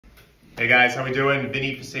Hey guys, how we doing?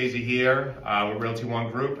 Vinny Fasese here with Realty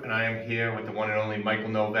One Group, and I am here with the one and only Michael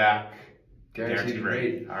Novak. Guaranteed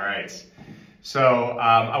rate. All right. So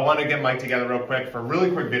I wanted to get Mike together real quick for a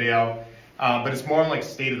really quick video, but it's more on like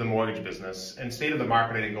state of the mortgage business and state of the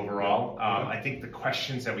market, I think, overall. I think the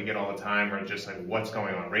questions that we get all the time are just like, what's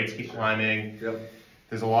going on? Rates keep climbing. Yep.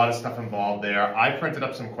 There's a lot of stuff involved there. I printed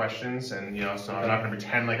up some questions, and so I'm not going to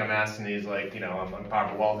pretend like I'm asking these like I'm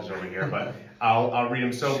Barbara Walters over here, but I'll read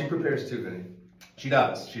them. So she prepares too, Vinny. She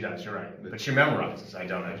does. You're right, but she memorizes. I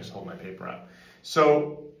don't. I just hold my paper up.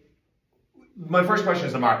 So my first question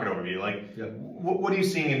is the market overview. Like, what are you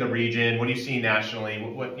seeing in the region? What are you seeing nationally?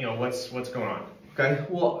 What's going on? Okay.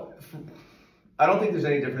 Well, I don't think there's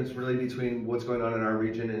any difference really between what's going on in our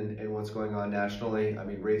region and what's going on nationally. I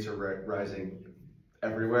mean, rates are rising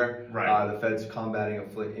everywhere. Right. The Fed's combating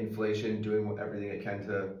inflation, doing everything it can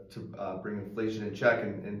to bring inflation in check,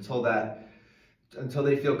 and until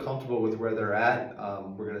they feel comfortable with where they're at,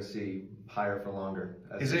 we're going to see higher for longer.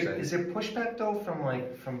 Is there pushback though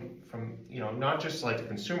from not just like the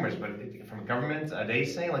consumers, but from government? Are they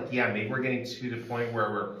saying like, yeah, maybe we're getting to the point where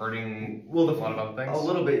we're hurting a lot of other things? A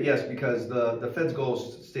little bit, yes, because the Fed's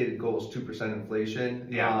stated goal is 2% inflation.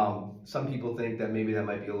 Yeah. Some people think that maybe that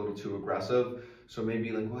might be a little too aggressive. So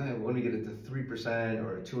maybe like, well, when we get it to 3%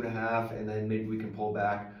 or 2.5%, and then maybe we can pull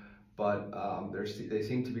back. But they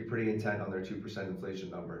seem to be pretty intent on their 2% inflation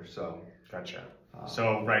number. So gotcha.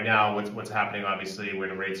 So right now, what's happening? Obviously, where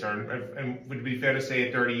the rates are, and would it be fair to say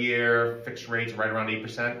a 30-year fixed rates right around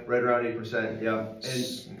 8%? Right around 8%, yeah.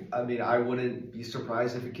 And I mean, I wouldn't be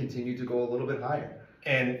surprised if it continued to go a little bit higher.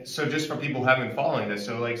 And so, just for people who haven't been following this,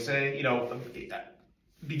 so like say,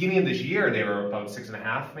 beginning of this year they were about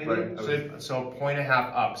 6.5 maybe, right. So a 1.5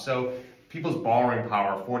 up. So people's borrowing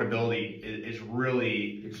power, affordability is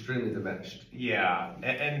really extremely diminished. Yeah,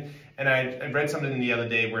 and I read something the other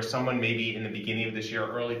day where someone maybe in the beginning of this year,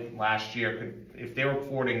 early last year, if they were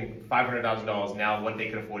affording $500,000 now, what they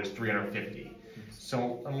could afford is $350,000.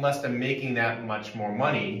 So unless they're making that much more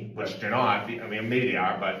money, which they're not, I mean maybe they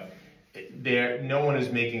are, but no one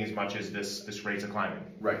is making as much as this rates of climbing.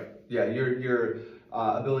 Right. Yeah. Your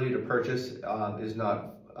ability to purchase is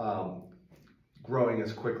not growing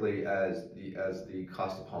as quickly as the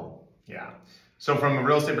cost of home. Yeah. So from a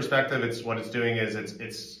real estate perspective, it's doing is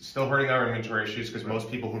it's still hurting our inventory issues because most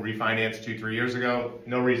people who refinanced 2-3 years ago,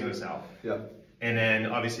 no reason to sell. Yeah. And then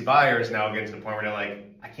obviously buyers now get to the point where they're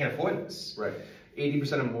like, I can't afford this. Right.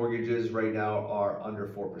 80% of mortgages right now are under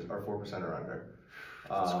 4%, or 4% or under.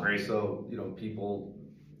 That's crazy. So people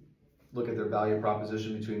look at their value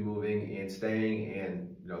proposition between moving and staying,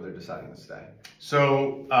 and they're deciding to stay.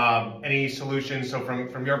 So any solutions? So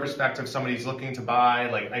from your perspective, somebody's looking to buy,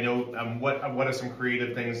 like I know what are some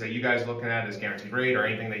creative things that you guys are looking at as guaranteed rate or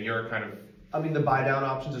anything that you're kind of? I mean, the buy down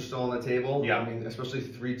options are still on the table. Yeah. I mean, especially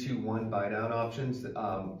 3-2-1 buy down options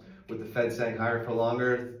with the Fed saying higher for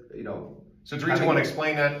longer. So 3-2-1,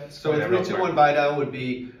 explain that. So a 3-2-1 buy down would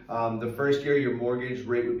be the first year your mortgage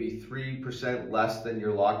rate would be 3% less than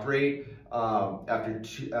your locked rate. So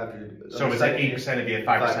it's at 8%, it'd be at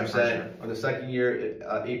 5% first year. On the second year,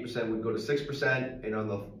 8% would go to 6%, and on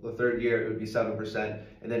the third year, it would be 7%.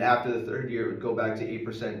 And then after the third year, it would go back to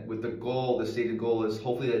 8%. With the stated goal is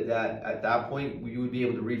hopefully at that point, you would be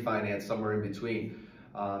able to refinance somewhere in between.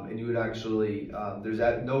 And you would actually, there's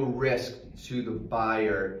no risk to the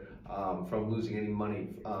buyer from losing any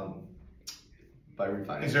money by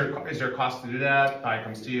refinancing. Is there a cost to do that? Buyer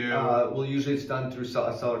comes to you? Well, usually it's done through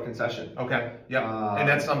a seller concession. Okay. Yeah. And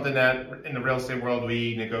that's something that in the real estate world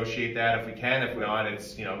we negotiate that if we can. If not,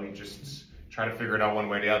 it's we just try to figure it out one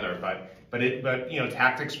way or the other. But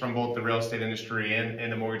tactics from both the real estate industry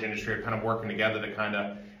and the mortgage industry are kind of working together to kind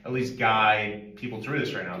of at least guide people through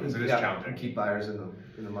this right now because it is challenging. And keep buyers in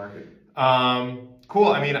the market. Cool.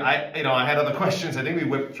 I mean, I had other questions. I think we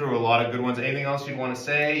whipped through a lot of good ones. Anything else you'd want to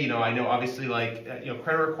say? I know obviously like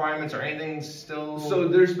credit requirements or anything still. So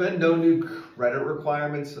there's been no new credit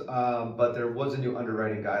requirements, but there was a new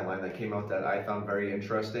underwriting guideline that came out that I found very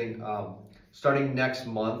interesting. Starting next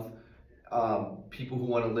month, people who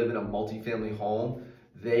want to live in a multifamily home,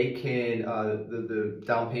 they can the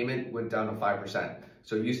down payment went down to 5%.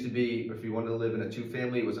 So it used to be, if you wanted to live in a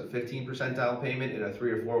 2-family, it was a 15% down payment, and a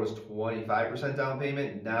 3 or 4 was 25% down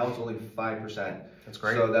payment. Now it's only 5%. That's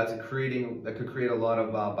great. So that could create a lot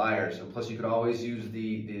of buyers, and plus you could always use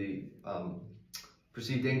the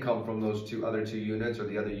perceived income from those other two units or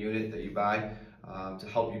the other unit that you buy to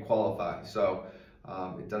help you qualify. So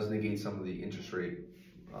it does negate some of the interest rate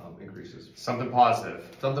increases. Something positive.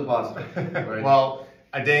 Something positive. Right? Well.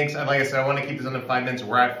 Thanks. And like I said, I want to keep this under 5 minutes.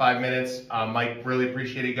 We're at 5 minutes. Mike, really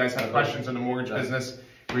appreciate it. You guys have questions on the mortgage business.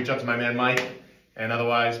 reach out to my man Mike. And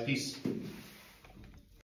otherwise, peace.